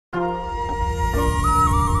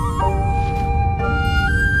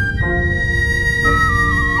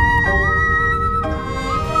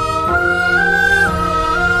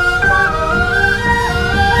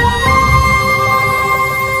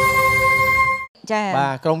បា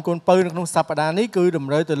ទក្រុមកូនពៅនៅក្នុងសប្តាហ៍នេះគឺត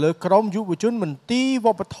ម្រូវទៅលើក្រុមយុវជនមន្ទីរវ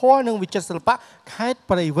ប្បធម៌និងវិចិត្រសិល្បៈខេត្ត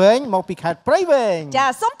ព្រៃវែងមកពីខេត្តព្រៃវែងចា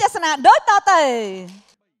សូមទស្សនាដូចតទៅ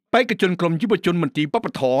បេក្ខជនក្រុមយុវជនមន្ទីរវប្ប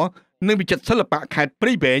ធម៌និងវិចិត្រសិល្បៈខេត្តព្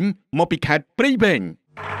រៃវែងមកពីខេត្តព្រៃវែង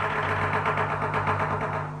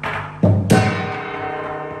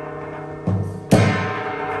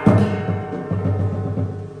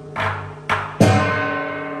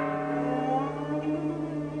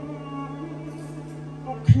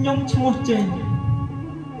ខ្ញុំឈ្មោះចេញ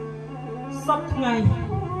សពថ្ងៃ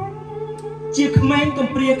ជាក្មេងកំ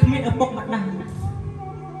ព្រាគ្មានឪពុកម្ដាយ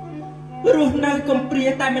រស់នៅកំព្រា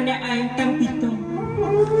តែម្នាក់ឯងតាំងពីតូច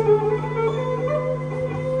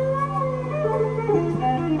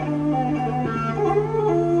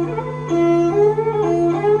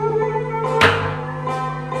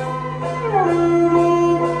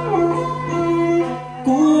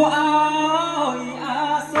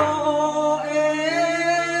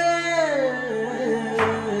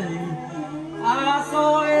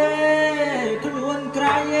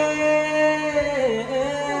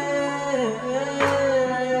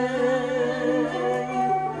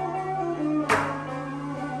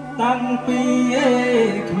តាំងពី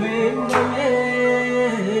ក្មេង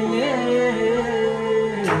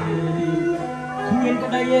គ្មានក្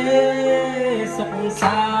តីសុខ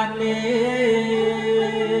សាន្ត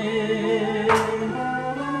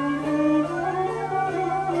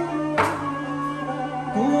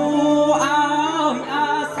គួរឲ្យអា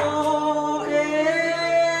សូរ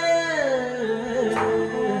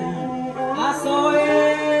អាសូរ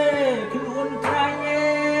ខ្លួនក្រៃ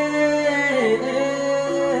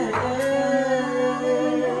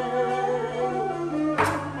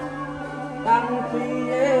តាំងពី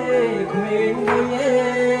ក្មេង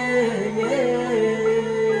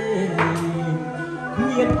គ្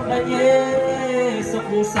មានប្តីសុ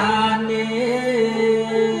ខសាន្ត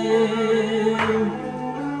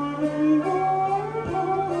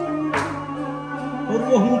រ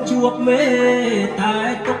ស់ជួបមេតែ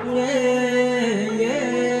ទុក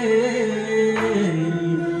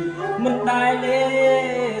មិនដែលលេ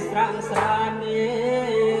ស្រាក់ស្រាន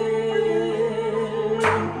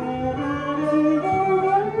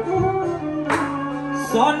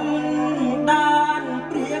សន្តាន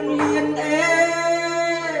ព្រៀងលៀន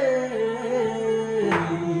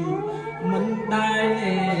មិនដែល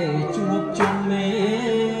ជួបជុំមេ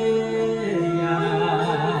យ៉ា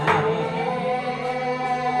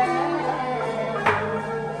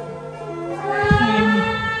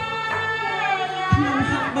ខ្ញុំ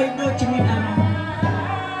ហាក់បីដូចជាមានអារម្មណ៍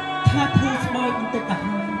ថាធ្វើស្បែកបន្តិចទៅ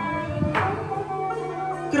ហើយ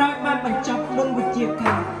ក្រោយបានបញ្ចប់មុនវិជ្ជា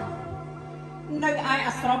ការនៅឯ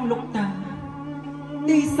អាស្រមលោកតា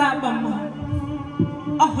ទីសាបម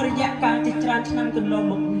អស់រយៈកាលជាច្រើនឆ្នាំកន្លង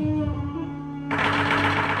មកនេះ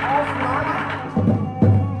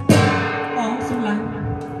អូសម្លាញ់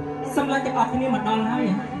ទាំងអស់គ្នាមកដល់ហើយ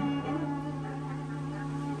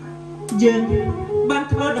យើងបាន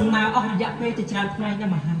ធ្វើដំណើរអស់រយៈពេលជាច្រើនថ្ងៃណា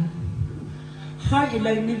ស់មកហើយឥ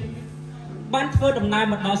ឡូវនេះបានធ្វើដំណើរ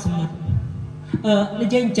មកដល់សមុទ្រនិ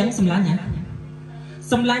យាយអញ្ចឹងសម្លាញ់ហ៎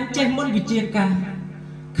សម្លាញ់ចេះមុនវិជាការ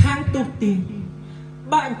ខាងទូទា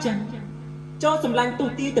បើអញ្ចឹងចូលសម្លាញ់ទូ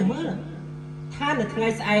ទាទៅមើលថានៅថ្ងៃ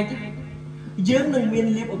ស្អែកយើងនឹងមាន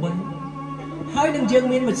លៀបអ្វីហើយនឹងយើង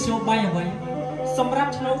មានមធ្យោបាយអ្វីសម្រា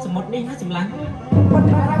ប់ឆ្លងសមុទ្រនេះណាសម្លាញ់ប៉ុន្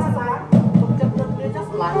តែរក្សាទុកចិត្តទៅគ្នាចាស់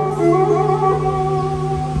សម្លាញ់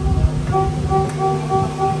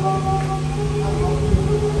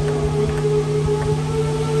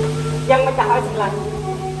យ៉ាងមិនចាស់ឲ្យសម្លាញ់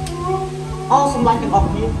អស់សម្លាញ់ទាំងអស់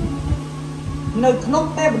គ្នានៅក្នុង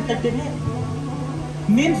ពេលបន្តិចទៀតនេះ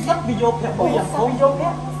មានសត្វវិយោភៈមួយយ៉ាងធំ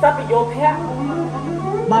សត្វវិយោភៈ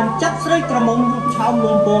បានចាត់ស្រីក្រមុំរូបឆោម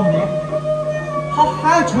លួងពោម្នាក់ហោះ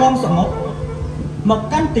ហើរឆ្លងសមុទ្រមក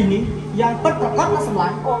កាន់ទីនេះយ៉ាងពិតប្រាកដណាស់សម្លា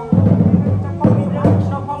ញ់អូចាំផងមានរឿង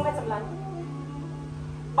ឆ្លងផងណាសម្លាញ់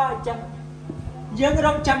បើអញ្ចឹងយើងរ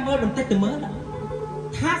កចាំមើលបន្តិចទៅមើល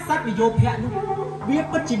ថាសត្វវិយោភៈនោះវា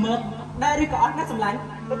ពិតជាមើលដែរឬក៏អត់ណាសម្លាញ់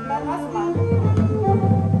ពិតមែនណាសម្លាញ់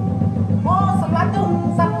អូសម្លាញ់ទៅ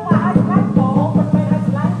សត្វមកហើយសម្លាញ់អូពិតមែនហើយស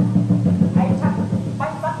ម្លាញ់ឯងឆាប់បា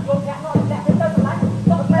ញ់សត្វយកអ្នកនោះអ្នកទៅសម្លាញ់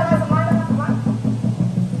ពិតមែនហើយសម្លាញ់ណាសម្លាញ់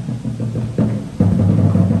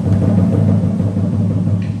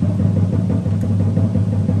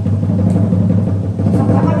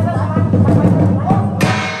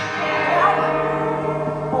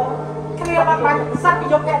សត្វ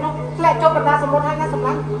យកអ្នកនោះធ្លាក់ចូលកណ្ដាលសមុទ្រហើយណាសម្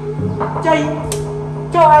លាញ់ជ័យ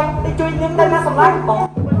ចូលឯងទៅជួយនាងទៅណាសម្លាញ់បង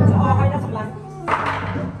ល្អហើយណាសម្លាញ់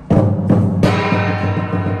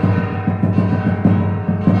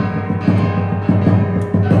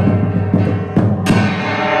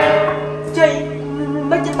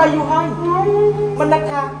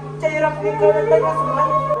គេទៅណាសម្លា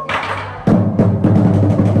ញ់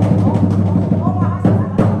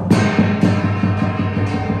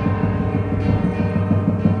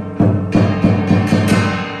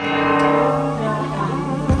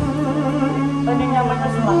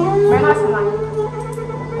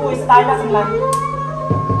ตายแล้วสำลัก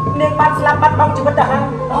เลี้ยงบ้านสลับบ้านบ้องชีวิตแต่ฮะ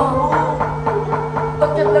ต้อง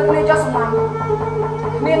จุดเรื่องนี้จะสำลัก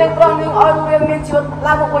นี่ในกรองนี้เอาเรื่องมีชีวิตล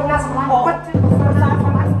าบุคคลน่าสำลักปัจจุบันสามส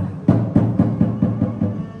ำลัก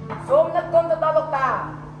สมนักกรมตลอดลูกตา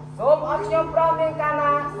สมเอาชมพร้อมเรียนการน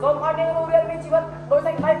าสมเอาเรื่องเรียนมีชีวิตโดยใ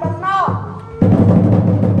ส่ไฟปันนอ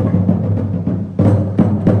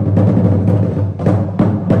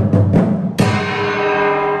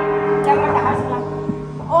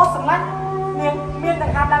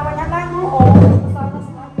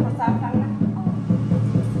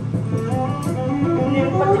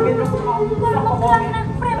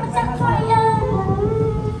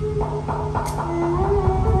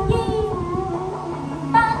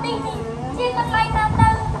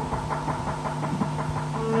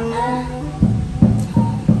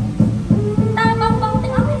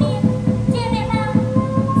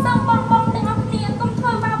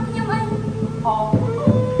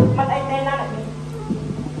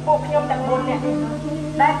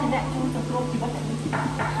ได้จีเนี่ยชูสกรูชีวิต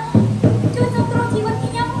ชูสกรูชีวิต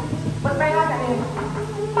ที่ยังมันไปแล้วแต่เอง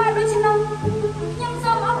มาด้วยฉันน้องยังซ้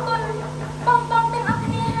อมเอาคนป้องเต็มอัค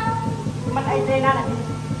นีฮะมันไอ้เจนั่นแหละ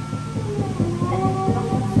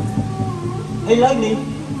ไอ้เลยนี่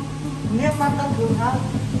เนี่ยมาตั้งคืนฮะ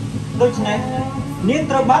โดยฉะนั้นเนี่ย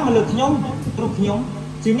ตระบ้านมาเลือกขยมตรุกขยม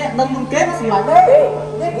จีเนี่ยดังมึงเก็บมาสิหลายเลย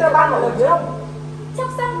เนี่ยตระบ้านมาเลือกขยมจับ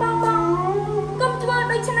สั่งบางกำจัวโ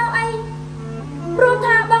ดยฉันเอาไอ้ปรุธ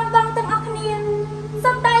าบางตั้งอัคนีส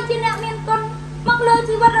มได้จีเนี่ยเมียนคนมักเลย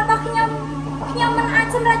ชีวิตระบขยมมันอาจ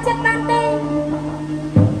ชนะจัดการเต้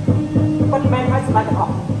คนแม่ไม่สบายจะออ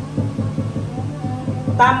ก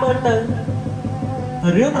ตามเบอร์ตื่น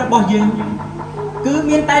เรื่องระบยืนcứ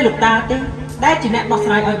miên tay lục ta chứได้จีเนี่ยบอกส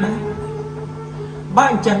ลายเอาไหมบ้า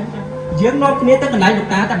นจังยืมน้องคนนี้ตั้งกันหลายลục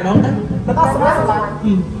taแต่ไม่ร้องตั้งแล้วก็สลาย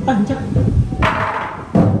ตั้งจัง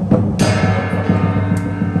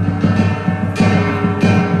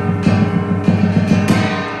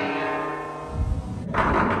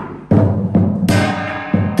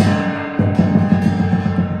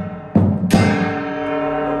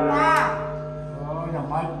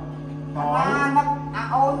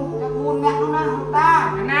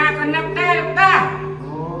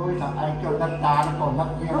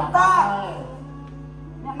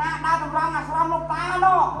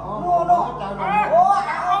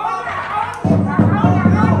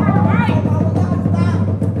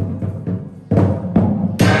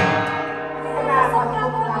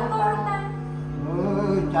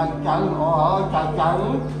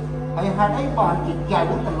hai ấy bà chỉ chạy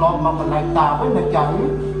đến tận lon mà mình lại tà với mình chạy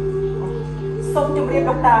sông chùm riêng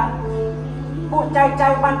độc ta bộ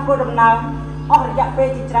chạy ban thua đầm nào họ dạ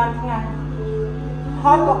về chỉ tràn ngày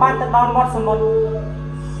họ có ban tận đòn một sầm một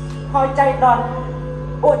họ chạy đòn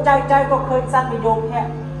bộ chạy có khơi sát bị dồn hẹ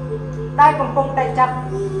ได้กำปงแต่จับ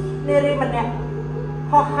นี่รีมันเนี่ย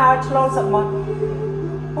họ hàoชโลสมด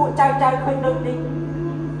bộ chạyเคยดึงดิ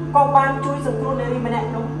ก็บ้านช่วยสุดทุนนี่รีมันเนี่ย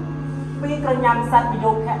นุ่มปีกระยำสัตว์ประโย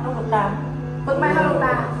ชน์แค่ลูกตาเปิดไม้ให้ลูกต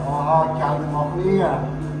าอ๋อใจหมอกนี่อ่ะ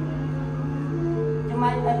จะไม่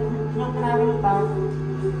เอ็ดยงคณะลูกตา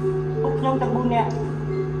พวกยงตะบุญเนี่ย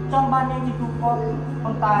จองบ้านยังมีถูกค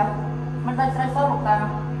นตายมันได้ใช้เสื้อลูกตา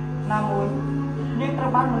หน้ามวยนี่กระ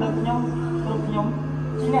บ้านมันเลิกยงลูกยง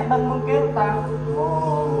จีเนี่ยดังมึงเกี้ยวตาโอ้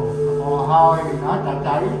โหหอยนะใจ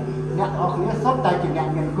เนี่ยเอาขี้ซดใจจีเนี่ย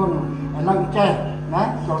เงินคุณนั่งเจ๊นะ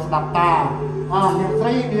จดดับตาเนี่ยต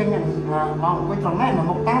รีเรียงอย่างมองไปตรงนั้น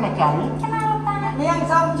một tá là chảy niên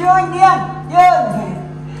xong chưa niên chưa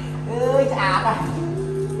ơi chả à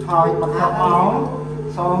thôi bật học máu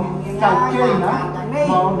xong chảy chơi nữa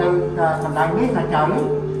mong được thành đại biết là chảy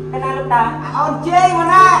cái này lúc ta ông chơi mà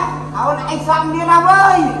na ông anh xong đi nào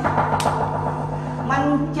ơi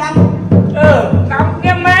mình chăm cắm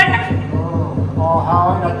cái mét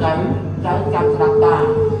thôi là chảy chăm đặt ta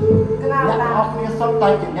nhặt ốc kia xong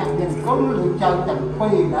tay chỉ nhặt nhìn có lựa chơi chẳng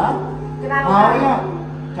phi nữa hỏi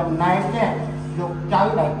chồng này chứ dục chơi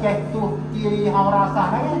để che tu chi họ ra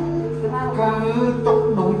sáng cứ tục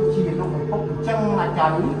đôi chỉ lúc phải phục chân là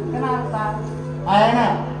chơi cái nào ta ấy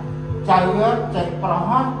nè chơi chạy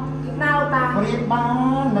bỏ cái nào ta riêng ba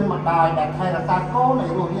nên mà đài để thay là ta cố này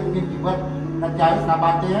rồi hiện viên chỉ vật là chơi là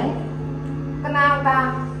ba tiếng cái nào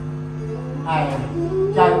ta ai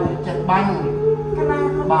chơi chạy banh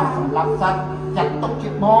bà sầm lấp sắt chặt tóc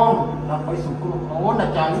chiếc bom là phải sụp cua ố là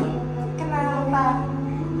cháy cái nào ta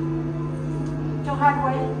ចុះហេតុអ្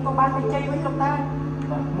វីក៏បានទៅជ័យវិញលោកតា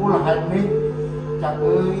មូលហេតុនេះចាក់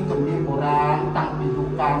អើយទំនៀមបុរាណតាំងពីយូរ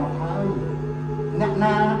កាលមកហើយអ្នក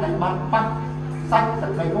ណាដែលបានប៉ះសាច់ស្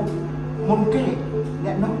ត្រីនោះមុនគេអ្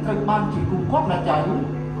នកនោះត្រូវបានជាគូគាត់ណាចៅ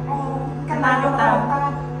កណាយកតា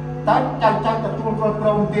តើចៅទទួលព្រមព្រ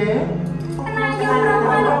មទេកណាយកព្រម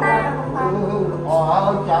ហើយលោកតាអូហើ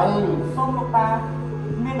យចៅសូមលោកតា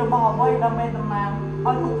មានរបស់អ្វីដើម្បីតំណាង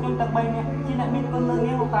ឲ្យពួកខ្ញុំទាំង3នាក់ជាអ្នកមានគុណលើ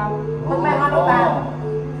នេះលោកតាមិនមែនមកលោកតា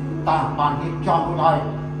បានរៀបចំរួច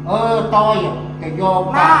ហើយតយគេយក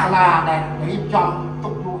កាស្លាដែលរៀបចំទុ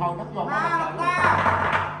កយូរហើយហ្នឹងយកមកលោកតា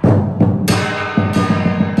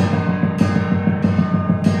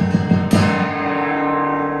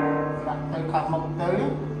ខាត់មកទៅ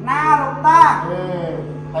ណាលោកតា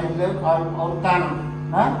ហើយលើកឲ្យអូនកាន់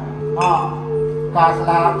ណាការស្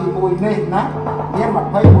លាទី1នេះណាមាន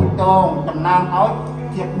21តងតំណាងឲ្យ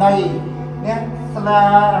ជាដីនេះស្លា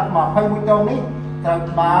21តងនេះត្រូវ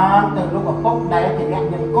បានទៅលោកឪពុកដែលជាអ្នក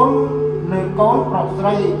មានគុណលើកូនប្រុសស្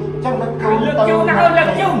រីអញ្ចឹងលើកជូនទៅ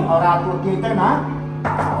អរាទួទាយទៅណា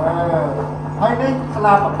ហើយនេះស្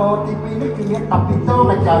លាប្រពោទី2នេះគឺមាន12តង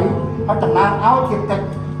ណាចៅហើយតំណាងឲ្យជាកិច្ច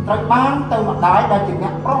ត្រូវបានទៅម្ដាយដែលជាអ្ន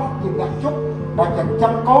កប្រុសជាអ្នកជប់ដែលចិញ្ចឹ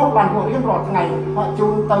មកូនបានរស់រៀងរាល់ថ្ងៃហើយជូ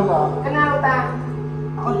នទៅកណាលោកតា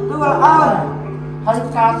អត់ទួអើហើយ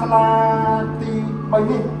ការស្លាទី3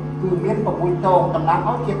នេះគឺមាន6តងតំណាង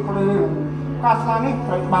ឲ្យជាភ្លើងការស្លានេះ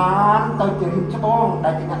ត្រូវបានទៅជារៀបច្បងដែ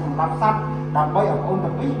លជាអ្នកសម្រាប់សត្វដើម្បីឲ្យអូន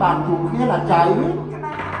ទាំងពីរបានជួបគ្នាណាចៅ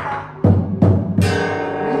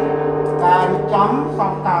ការរៀបចំ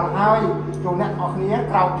សំកាលហើយចូលអ្នកអស់គ្នា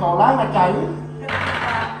ក្រោកចូលឡើងណាចៅ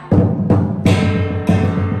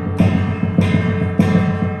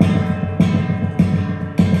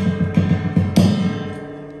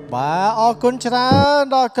បាទអរគុណច្រើន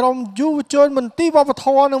ដល់ក្រុមយុវជនមន្ទីរវប្បធ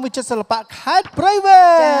ម៌និងវិចិត្រសិល្បៈខេត្តព្រៃវែ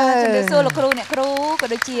ងចាជំរាបសួរលោកគ្រូអ្នកគ្រូក៏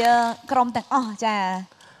ដូចជាក្រុមទាំងអស់ចា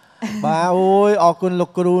បាទអូយអរគុណលោក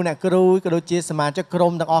គ្រូអ្នកគ្រូក៏ដូចជាសមាជិកក្រុ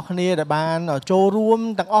មទាំងអស់គ្នាដែលបានចូលរួម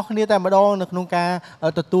ទាំងអស់គ្នាតែម្ដងនៅក្នុងការ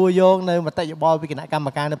ទទួលយកនៅមតិយោបល់ពីគណៈកម្ម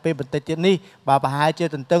ការនៅពេលបន្តិចទៀតនេះបាទប្រហែលជា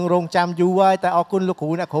ទន្ទឹងរង់ចាំយូរហើយតែអរគុណលោកគ្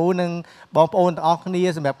រូអ្នកគ្រូនិងបងប្អូនទាំងអស់គ្នា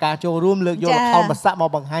សម្រាប់ការចូលរួមលើកយកល្ខោនបាសាក់មក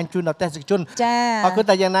បង្ហាញជូនដល់ទស្សនិកជនអរគុណ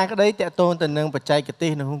តែយ៉ាងណាក្តីតកតងទៅនឹងបច្ចេកទេស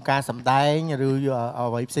នៅក្នុងការសម្ដែងឬ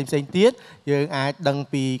អ្វីផ្សេងទៀតយើងអាចដឹង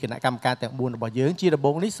ពីគណៈកម្មការទាំង4របស់យើងជាដំ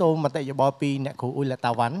បូងនេះសូមមតិយោបល់ពីអ្នកគ្រូអ៊ុយល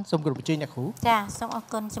តាវ៉ាន់សូមគោរពអញ្ជើញអ្នកគ្រូចាសូមអរ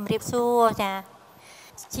គុណជំរាបសួរចា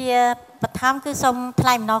ជាបឋមគឺសូមថ្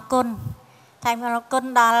លែងអំណរគុណ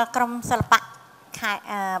ដល់ក្រុមសិល្បៈខេត្ត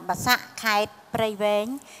បាសាក់ខេត្តព្រៃវែង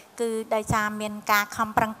គឺដោយសារមានការខំ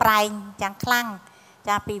ប្រឹងប្រែងយ៉ាងខ្លាំង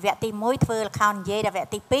ចាពីវគ្គទី1ធ្វើល្ខោននិយាយដល់វគ្គ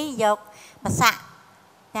ទី2យកបាសាក់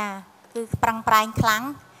ចាគឺប្រឹងប្រែងខ្លាំង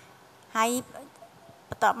ហើយ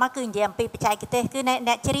បន្ទាប់មកគឺនិយាយអំពីបច្ចេកទេសគឺ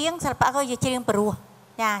អ្នកច្រៀងសិល្បៈក៏ជាច្រៀងព្រោះ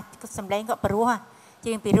ចាសម្លេងក៏ព្រោះច្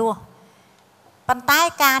រៀងពីរោះប៉ុន្តែ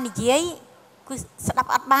ការនិយាយគឺស្ដាប់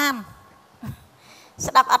អត់បាន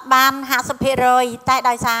50% តែ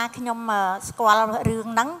ដោយសារខ្ញុំស្គាល់រឿង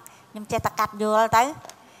ហ្នឹងខ្ញុំចេះតែកាត់យល់ទៅ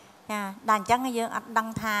ចាដល់អញ្ចឹងយើងអត់ដឹង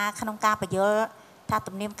ថាក្នុងការបញ្យល់ថា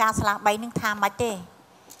ទំនៀមការស្លា3នឹងថាម៉េចទេ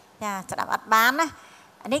ចាស្ដាប់អត់បានណា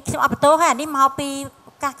នេះខ្ញុំអត់បន្ទោសទេនេះមកពី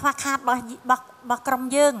ការខ្វះខាតរបស់ក្រុម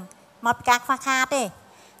យើងមកពីការខ្វះខាតទេ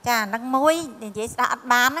ចានឹងមួយនិយាយស្ដាប់អត់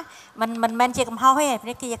បានមិនមែនជាកំហុសទេ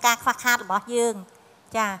នេះគឺជាការខ្វះខាតរបស់យើង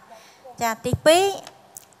ចាទី2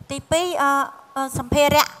សម្ភា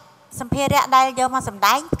រៈដែលយកមកសម្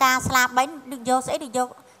ដែងផ្កាស្លា3ដូចយកស្អីដូចយក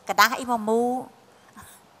กระดาษអីមកមូ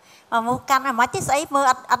កាន់អាម៉េចទេស្អីមើល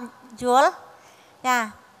អត់យល់ចា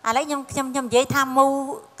ឥឡូវខ្ញុំនិយាយថាមូ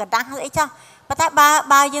กระดาษអីចោះប៉ុន្តែ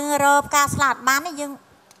បើយើងរកផ្កាស្លាតបានយើង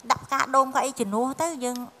ដាក់ផ្កាដូងក៏អីជំនួសទៅ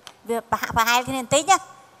យើងវាប្រហែលគ្នាបន្តិចណា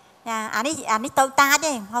ចាអានេះតូចតាច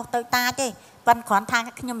ទេហោះតូចតាចទេប៉ុន្តែគ្រាន់ថា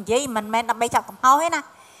ខ្ញុំនិយាយមិនមែនដើម្បីចាប់កំហុសទេណា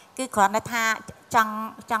គឺគ្រាន់តែថាច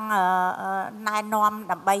ង់ណែនាំ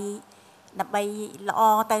ដើម្បីល្អ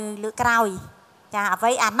ទៅលើក្រោយចាអ្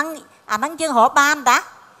វីអាហ្នឹងយើងរកបានតា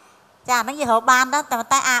ចាអាហ្នឹងយើងរកបានតែ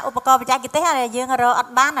ឧបករណ៍បច្ចេកទេសដែលយើងរកអ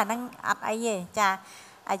ត់បានអាហ្នឹងអត់អីទេចា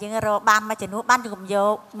យើងរកបានមួយចំនួនបានយើងកុំយ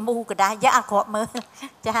កមូกระดาษយកអាគ្រាប់មើល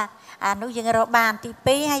ចាអានោះយើងរកបានទី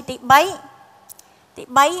2ហើយទី3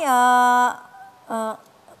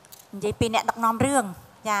និយាយពីអ្នកដឹកនាំរឿង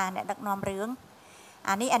ចាអ្នកដឹកនាំរឿង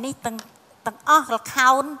អានេះទាំងអស់ល្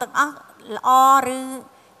ខោនទាំងអស់ល្អឬ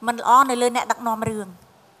មិនល្អនៅលើអ្នកដឹកនាំរឿង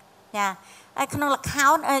ចាហើយក្នុងល្ខោ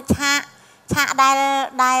នឆាកដែល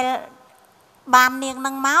បាននាង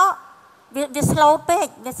នឹងមកវា slow ពេក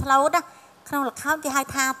វា slow ណាក្នុងល្ខោនគេហៅ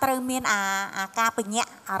ថាត្រូវមានអាការបញ្ញា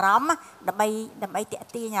ក់អារម្មណ៍ដើម្បីទាក់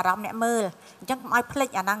ទាញអារម្មណ៍អ្នកមើលអញ្ចឹងកុំឲ្យភ្លេច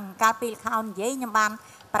អាហ្នឹងកាលពីល្ខោននិយាយខ្ញុំបាន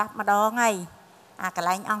ប្រាប់ម្ដងហើយ កន្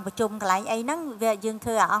លែងអង្គប្រជុំកន្លែងអីហ្នឹងវាយើងធ្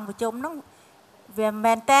វើអង្គប្រជុំហ្នឹងវា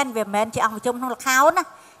មែនតែនវាមិនមែនជាអង្គប្រជុំក្នុងល្ខោនណា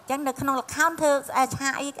អញ្ចឹងនៅក្នុងល្ខោនធ្វើឆា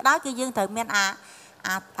កអីក៏ដោយគឺយើងត្រូវមាន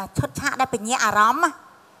ឈុតឆាកដែលបញ្ញាអារម្មណ៍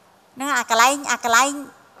ហ្នឹងកន្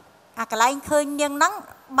លែងឃើញយើងហ្នឹង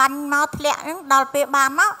បាញ់មកធ្លាក់ហ្នឹងដល់ពេលបាន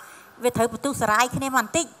មកវាត្រូវបន្ទុះសារាយគ្នាប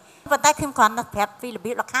ន្តិចប៉ុន្តែខ្ញុំគ្រាន់តែប្រាប់ពីរ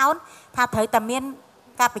បៀបល្ខោនថាត្រូវតែមាន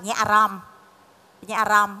ការបញ្ញាអារម្មណ៍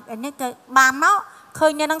នេះគឺបានមកឃើ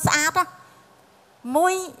ញនៅនឹងស្អាតមួ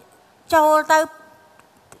យចូលទៅ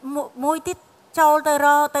មួយទៀតចូលទៅរ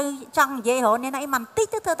ទៅចង់និយាយរនេះអីបន្តិច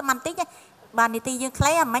ទៅធ្វើតែបន្តិចបាននីតិយើងខ្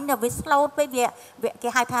លីអាមិញទៅវាស្លូតពេកវាគេ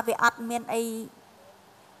ហៅថាវាអត់មានអី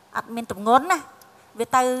អត់មានទម្ងន់ណាវា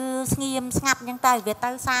ទៅស្ងៀមស្ងាត់អញ្ចឹងទៅវាទៅ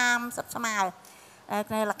30ស្មើ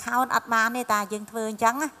នៅល្ខោនអត់បានទេតាយើងធ្វើអញ្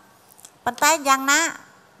ចឹងណាប៉ុន្តែយ៉ាងណា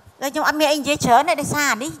ខ្ញុំអត់មានអីនិយាយច្រើនទេដោយសា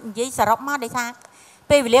រនេះនិយាយសរុបមកដោយសារ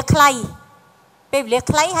ពេលវេលាខ្លី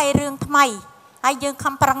ហើយរឿងថ្មីហើយយើង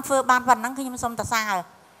ខំប្រឹងធ្វើបានប៉ុណ្ណឹងខ្ញុំសូមតសើរ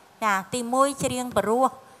ចាទី1ច្រៀងបរោះ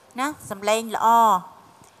ណាសំឡេងល្អ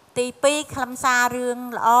ទី2ខ្លឹមសាររឿង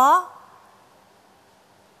ល្អ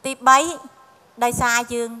ទី3ដោយសារ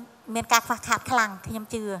យើងមានការខ្វះខាតខ្លាំងខ្ញុំ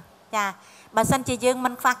ជឿចាបើសិនជាយើងមិ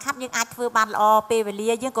នខ្វះខាតយើងអាចធ្វើបានល្អពេលវេ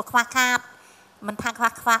លាយើងក៏ខ្វះខាតមិនថាខ្វះ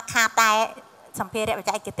ខាតតែសម្ភារៈបច្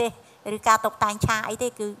ចេកទេសឬការតុបតែងឆាអីទេ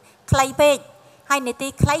គឺខ្លីពេកហើយនីតិ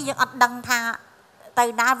ខ្លីយើងអត់ដឹងថាទៅ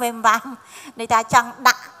ណាវេមវាំន័យថាចង់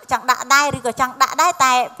ដាក់ដែរឬក៏ចង់ដាក់ដែរ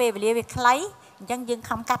តែពេលវេលាវាខ្លីអញ្ចឹងយើង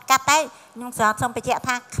ខំកាត់តែខ្ញុំសូមបញ្ជាក់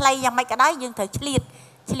ថាខ្លីយ៉ាងម៉េចក៏ដោយយើងត្រូវឆ្លៀត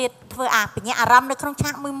ធ្វើបញ្ញាអារម្មណ៍នៅក្នុងឆា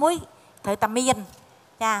កមួយត្រូវតែមាន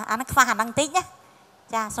ចាអានោះខ្វះអាហ្នឹងតិចណា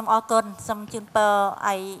ចាសូមអរគុណសូមជូនពរ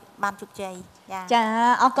ឲ្យបានជោគជ័យចា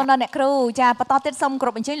អរគុណដល់អ្នកគ្រូចាបន្តទៀតសូមគោរ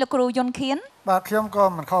ពអញ្ជើញលោកគ្រូយុនខៀនបាទខ្ញុំក៏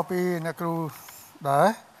មិនខុសពីអ្នកគ្រូដែរ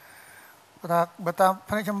បើតាម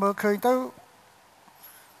ផ្នែកខ្ញុំមើលឃើញទៅ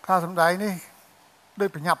ការសម្ដែងនេះដូច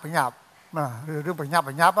បញ្ញាប់បាទរឿងបញ្ញាប់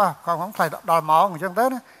ខ្ញុំខ្លាចដល់ម៉ោងអញ្ចឹងទៅ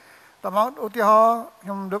ណាដល់ម៉ោងឧទាហរណ៍ខ្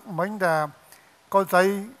ញុំនឹកមិញថាកូនស្រី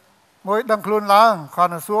មួយដឹងខ្លួនឡើងគ្រា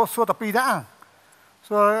ន់តែសួរតែពីរនាក់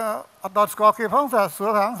សួរអត់ដល់ស្គាល់គេផងថាសួរ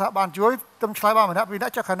ថាបានជួយទៅឆ្លើយបានម្នាក់ពីរនា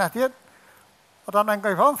ក់ចុះខណៈទៀតអត់ដល់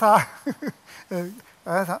គេផងថា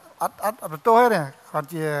អត់បន្ទោសទេគ្រាន់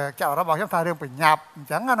ជាចាក់របស់ខ្ញុំថារឿងបញ្ញាប់អញ្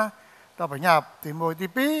ចឹងណាដល់បញ្ញាប់ទី1ទី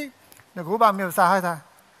2អ្នកគ្រូបានមានប្រសាសន៍ឲ្យថា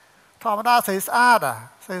ធម្មតាស្រីស្អាត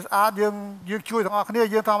យើងជួយទាំងអស់គ្នា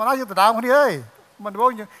យើងធម្មតាយើងដណ្ដើមគ្នាឯងមិនប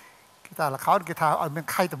ងគេថាល្ខោនគេថាឲ្យមាន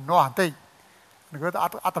ខៃតំណោះបន្តិចគេថា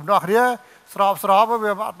អត់តំណោះគ្នាស្រប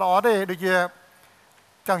វាអត់ល្អទេដូចជា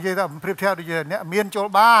ចង់និយាយថាប្រៀបធៀបដូចជាអ្នកមានចូល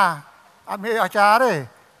បាអត់មានអស្ចារ្យទេ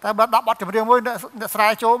តែបើដាក់បទចម្រៀងមួយអ្នកស្រែ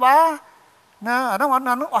ចូលបាណាអា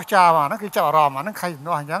នោះអស្ចារ្យហ្នឹងគឺចាប់អារម្មណ៍អាហ្នឹងខៃតំ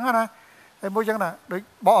ណោះអញ្ចឹងណាហើយមួយអញ្ចឹងណាដូច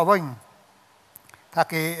បកឲ្យវិញថា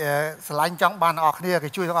គេស្រឡាញ់ចង់បានទាំងអស់គ្នាគេ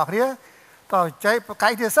ជួយទាំងអស់គ្នាតើចែកប្រកែ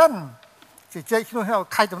កទៀតសិនជជែកខ្លួន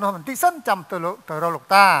ខៃតំណោះបន្តិចសិនចាំទៅរកលោក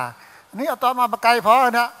តានេះអត់តមកប្រកែកផង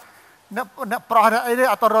អ្នកប្រុសអ្នកអីទេ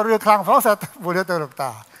អត់តររឿងខ្លាំងផងស្អាតវល់ទៅលោកតា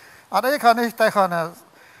អត់អីខាងនេះតែខាង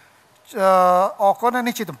អរគុណ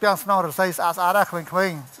នេះជាទំពាំងស្នងរស័យស្អាតដែរក្មេង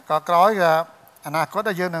ៗក៏ក្រោយអនាគត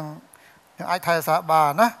ដែលយើងនឹងអាចថែរក្សាបាន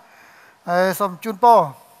ណាហើយសូមជូនពរ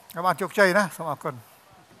ឲ្យបានជោគជ័យណាសូមអរគុណ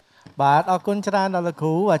បាទអរគុណច្រើនដល់លោកគ្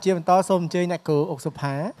រូជាបន្តសូមអញ្ជើញអ្នកគ្រូអុកសុ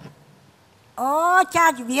ផាអូចា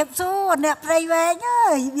ជំរាបសួរអ្នកព្រៃវែងអើ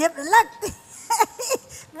យជំរាបរលឹក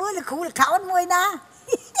មួយលោកគ្រូល្ខោនមួយណា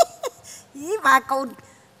យីបាទកូ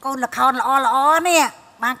នល្ខោនល្អនេះ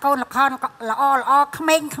បានកូនល្ខោនល្អក្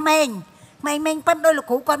មេងប៉ិនដោយលោក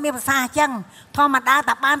គ្រូគាត់មានប្រសាសន៍អញ្ចឹងធម្មតា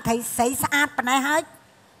តាបានត្រីស្រីស្អាតប៉ុណ្ណេះហើយ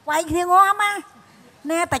វាយគ្នាងាប់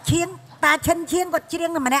ណែតាឈៀងគាត់ច្រៀង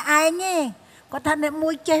តែម្នាក់ឯងទេគាត់ថាអ្នកមួ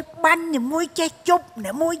យចេះបាញ់អ្នកមួយចេះជប់អ្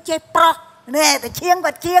នកមួយចេះប្រោះណែតាឈៀង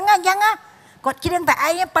គាត់ច្រៀងអញ្ចឹងគាត់ច្រៀងតែឯ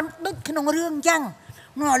ងប៉ុនដូចក្នុងរឿងអញ្ចឹង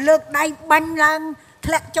មកលើកដៃបាញ់ឡើង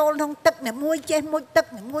ធ្លាក់ចូលក្នុងទឹកអ្នកមួយចេះមុជទឹក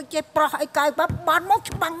អ្នកមួយចេះប្រោះអីកាយបានមក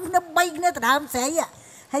ច្បាំងគ្នា3គ្នាដដើមស្រី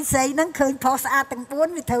ហើយស្រីហ្នឹងឃើញផុសស្អាតទាំង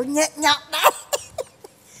4វាត្រូវញាក់ញាក់ដែរ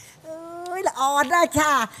អើយល្អណាស់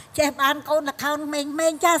ចាចេះបានកូនល្ខោនក្មេ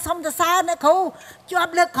ងចាសុំសរសើរអ្នកគ្រូជា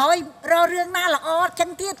ប់លើកក្រោយរករឿងណាល្អចឹង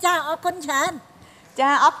ទៀតចាអរគុណច្រើនចា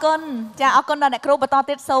អរគុណដល់អ្នកគ្រូបន្ត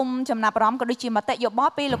ទៀតសូមចំណាប់អារម្មណ៍ក៏ដូចជាមតិយោប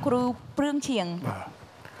ល់ពីលោកគ្រូព្រឿងឈៀង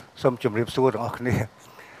សូមជម្រាបសួរទាំងអស់គ្នា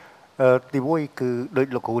ទី1គឺដូច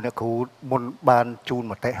លោកគ្រូអ្នកគ្រូមុនបានជូន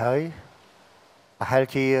មតិហើយប្រហែល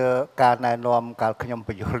ជាការណែនាំកាលខ្ញុំប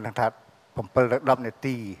ញ្យល់នឹងថា7 ដល់10នា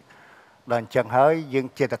ទីដល់អញ្ចឹងហើយយើង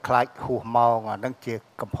ជាតែខ្លាចហួសម៉ោងអានឹងជា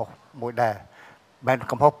កំហុសមួយដែរមិន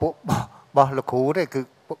កំហុសពួករបស់លោកគ្រូទេគឺ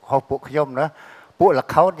ហុសពួកខ្ញុំណាពួកល្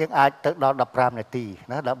ខោនយើងអាចទៅដល់15នាទី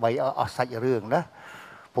ណាដើម្បីអស់សាច់រឿងណា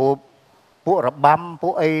ព្រោះ ពួករបាំពួ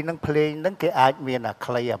កអីនឹងភ្លេងហ្នឹងគេអាចមានអា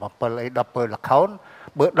ខ្លីអា7អី10ល្ខោន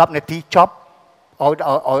បើ10នាទីចប់ឲ្យ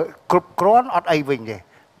គ្រប់គ្រាន់អត់អីវិញទេ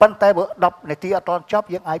ប៉ុន្តែបើ10នាទីអត់ទាន់ចប់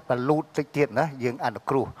យើងអាចបលូតតិចទៀតណាយើងអនុ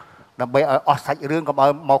គ្រោះដើម្បីឲ្យអស់សាច់រឿងកុំឲ្យ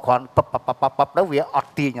មកគ្រាន់ប៉បទៅវាអ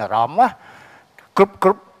ត់ទាញអារម្មណ៍ណាគ្រប់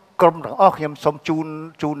ក្រុមទាំងអស់ខ្ញុំសូម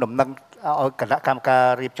ជូនដំណឹងឲ្យគណៈកម្មការ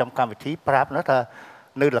រៀបចំកម្មវិធីប្រាប់ណាថា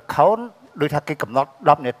នៅល្ខោនដោយថាគេកំណត់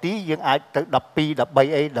10នាទីយើងអាចទៅ12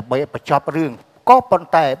 13អីដើម្បីបញ្ចប់រឿងក៏ប៉ុន្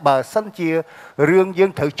តែបើសិនជារឿងយើ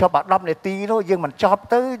ងត្រូវចប់អា10នាទីនោះយើងមិនចប់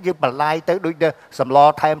ទៅយើងបន្លាយទៅដូចសម្ល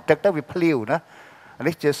ថែមទឹកទៅវាភ្លាវណា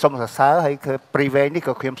នេះជាសុំសរសើរហើយគឺ prevent នេះ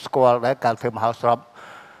ក៏ខ្ញុំស្គាល់ដែរកាលធ្វើមហោស្រព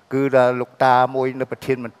គឺដល់លោកតាមួយនៅប្រ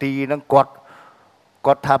ធានមន្ទីរហ្នឹង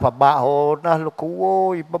គាត់ថាពិបាករហូតណាលោកគ្រូអូ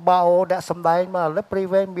យពិបាករហូតអ្នកសម្ដែងមកឥឡូវ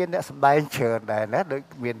prevent មានអ្នកសម្ដែងច្រើនដែរណាដូច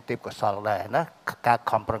មានទេពកោសល្យដែរណាការ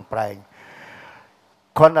ខំប្រឹងប្រែង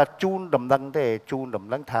គាត់ថាជូនដំណឹងទេជូនដំ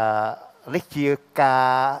ណឹងថានេះជាការ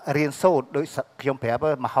រៀនសូត្រដោយខ្ញុំប្រា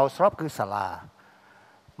ប់មហោស្រពគឺសាលា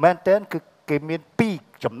មែនតើគឺគេមាន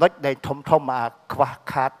2ចំណុចដែលធំអាខ្វះ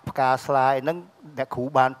ខាតផ្កាស្លាយហ្នឹងអ្នកគ្រូ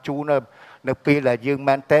បានជូននៅពេលដែលយើង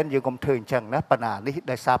មែនតើយើងកុំធ្វើអញ្ចឹងណាប៉ុន្តែនេះ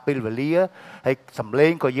ដោយសារពេលវេលាហើយសម្លេ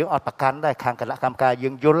ងក៏យើងអត់ប្រកាន់ដែរខាងគណៈកម្មការយើ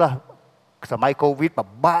ងយល់សម័យកូវីដពិ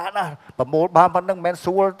បាកណាប្រមូលបានប៉ុណ្ណឹងមិនមែនស្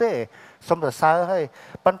រួលទេសុំសរសើរហើយ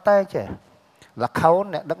ប៉ុន្តែចេះល្ខោន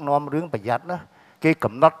អ្នកដឹកនាំរឿងប្រយ័ត្នណាគេ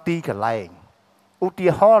កំណត់ទីកន្លែងឧទា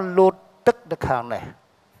ហរណ៍លោតទឹកនៅខាងនេះ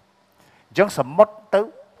អញ្ចឹងសមុទ្រទៅ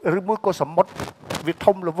ឬមួយក៏សមុទ្រវា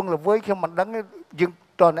ធំល្វឹងល្វើយខ្ញុំមិនដឹងយើង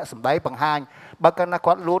តអ្នកសម្ដែងបង្ហាញបើកាលណា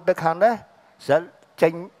គាត់លោតទៅខាងនេះស្រាប់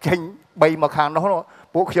ចេញ3មកខាងនោះ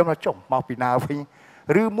ពួកខ្ញុំទៅចុះមកពីណាវិញ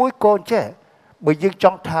ឬមួយក៏ចេះបើយើងច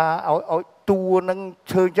ង់ថាឲ្យតួនឹង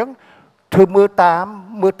ឈើអញ្ចឹងធ្វើមើលតាម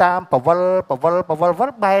បវ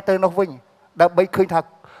លបែរទៅនោះវិញដើម្បីឃើញថា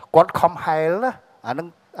គាត់ខំហែលណា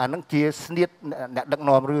អានឹងជាស្នៀតអ្នកដឹក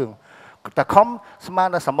នាំរឿងតែខំស្មាន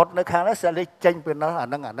តែសមុទ្រនៅខាងនេះស្លេចចេញពីនោះអា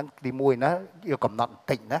នឹងទី1ណាយកកំណត់បន្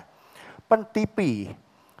តិចណាប៉ុន្តែ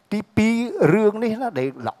ទី2រឿងនេះណាដែល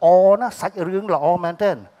ល្អណាសាច់រឿងល្អមែន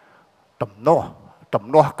ទែនតំ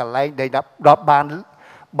ណោះកន្លែងដែលដល់បា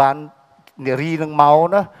ននារីនឹងមក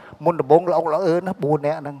ណាមុនដំបងល្អអើណា4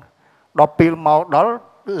នាក់ហ្នឹងដល់ពេលមកដល់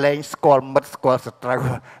លែងស្គាល់មិត្តស្គាល់សត្រូវ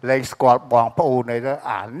លែងស្គាល់បងប្អូនអីទៅ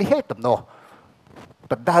អានេះឯងតំណោះ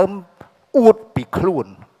ដណ្ដើមអួតពីខ្លួន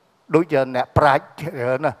ដូចជាអ្នកប្រាជ្ញ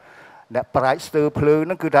ណាអ្នកប្រាជ្ញស្ទើរភ្លើងហ្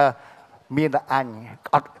នឹងគឺថាមានតែអញ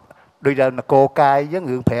អត់ដូចតែនគរកាយអញ្ចឹង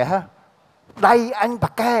រឿងព្រះដៃអញ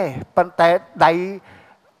ប៉កែប៉ុន្តែដៃ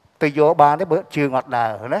ទៅយកបានទេបើជើងអត់ដើ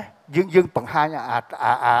រណាយើងបង្ហាញ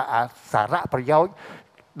អាសារៈប្រយោជន៍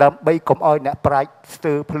ដើម្បីកុំឲ្យអ្នកប្រាជ្ញស្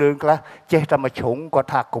ទើរភ្លើងខ្លះចេះតែមកជ្រុងគាត់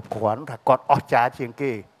ថាគ្រប់គ្រាន់ថាគាត់អស្ចារ្យជាង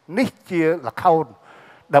គេនេះជាល្ខោន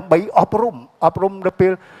ដើម្បីអប់រំដល់ពេ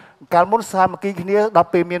លកាលមុនសាមគ្គីគ្នាដល់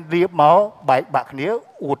ពេលមានរៀបមកបែកបាក់គ្នា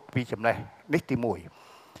អួតពីចំណេះនេះទី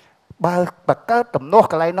1បើបង្កើតទំនាស់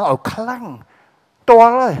កន្លែងនោះឲ្យខ្លាំងត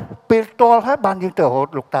ល់ហើយពេលតល់ហើយបានយើងទៅរហូត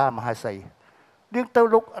លោកតាមហាសីយើងទៅ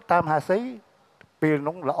លោកតាមហាសីពេល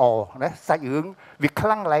នោះល្អណាសាច់រឿងវាខ្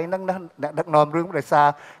លាំងកន្លែងហ្នឹងណាអ្នកដឹកនាំរឿងដោយសារ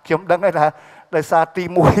ខ្ញុំដឹងថាដោយសារទី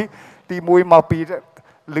1មកពី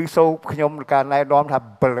ឮសូរខ្ញុំការណែនាំថា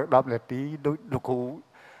7 10នាទីដូចលោកគ្រូ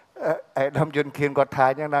អេដាមយុនខៀនគាត់ថា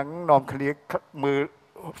អញ្ចឹងនាំគ្នាមើល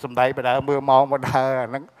សំដែងបដាមើលម៉ោងបដាអា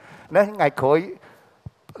ហ្នឹងណាថ្ងៃក្រោយ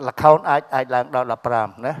ល្ខោនអាចឡើងដល់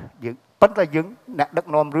15ណាយើងប៉ុន្តែយើងអ្នកដឹក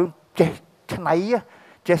នាំរឿងចេះឆ្នៃ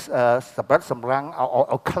ចេះសម្រិតសម្រាំង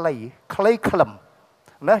ឲ្យខ្លីខ្លឹម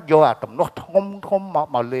ណាយកអាទំនាស់ធំម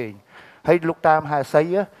កលេងហើយលោកតាមហាសី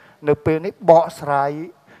នៅពេលនេះបកស្រាយ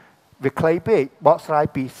វាខ្លីពេកបកស្រាយ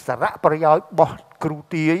ពីសារៈប្រយោជន៍របស់គ្រូ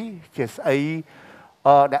ទាយជាស្អី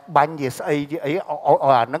អ្នកបាញ់ជាស្អីជាអី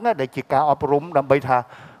អាហ្នឹងដែលជាការអប់រំដើម្បីថា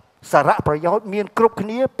សារៈប្រយោជន៍មានគ្រប់គ្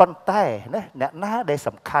នាប៉ុន្តែណាអ្នកណាដែល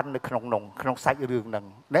សំខាន់នៅក្នុងសាច់រឿងហ្នឹង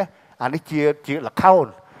ណាអានេះជាល្ខោន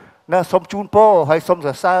ណាសូមជូនពរហើយសូមស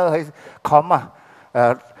រសើរហើយខំ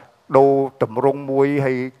ដូរតម្រង់មួយ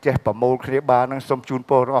ហើយចេះប្រមូលគ្នាបាននឹងសូមជូន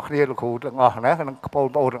ពរទាំងអស់គ្នាលោកគ្រូទាំងអស់ណានិងបងប្អូន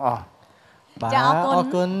ទាំងអស់បាទ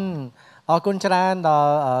អរគុណច្រើនដ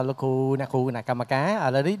ល់លោកគ្រូអ្នកគ្រូគណៈកម្មការឥ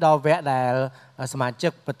ឡូវនេះដល់វគ្គដែលសមាជិ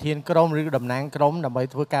កប្រធានក្រុមឬតំណាងក្រុមដើម្បី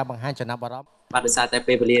ធ្វើការបង្ហាញចំណាប់អារម្មណ៍បាទដោយសារតែ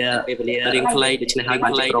ពេលវេលារៀងខ្លីដូច្នេះហើយបា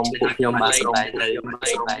នក្រុមពួកខ្ញុំបាទសម្ដែង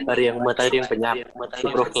ទៅរៀងមើលទៅរៀងបញ្ញាប់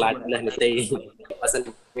ព្រោះខ្លាចលេសនាទីបើសិន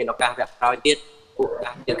មានឱកាសវគ្គក្រោយទៀតពួក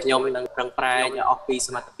យើងខ្ញុំនឹងប្រឹងប្រែងអស់ពីស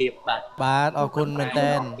មត្ថភាពបាទអរគុណមែន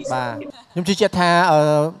តើបាទខ្ញុំជឿជាក់ថា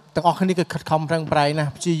ទាំងអស់គ្នាគឺខិតខំប្រឹងប្រែងណា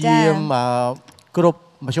ស់ព្យាយាមគ្រប់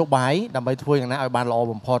មធ្យោបាយដើម្បីធ្វើយ៉ាងណាឲ្យបានល្អ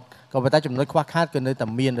បំផុតក៏ប៉ុន្តែចំណុចខ្វះខាតគឺនៅតែ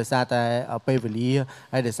មានដោយសារតែពេលវេលា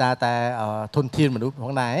ហើយដោយសារតែធនធានមនុស្សផ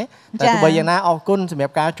ងដែរតែទោះបីយ៉ាងណាអរគុណសម្រា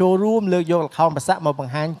ប់ការចូលរួមលើកយកល្ខោនបាសាក់មកប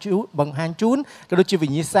ង្ហាញជូនក៏ដូចជាវិ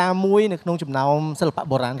ញ្ញាសាមួយនៅក្នុងចំណោមសិល្បៈ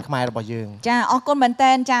បុរាណខ្មែររបស់យើងចាអរគុណមែន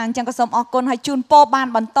តើចាអញ្ចឹងក៏សូមអរគុណហើយជូនពរបាន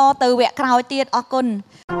បន្តទៅវគ្គក្រោយទៀតអរគុណ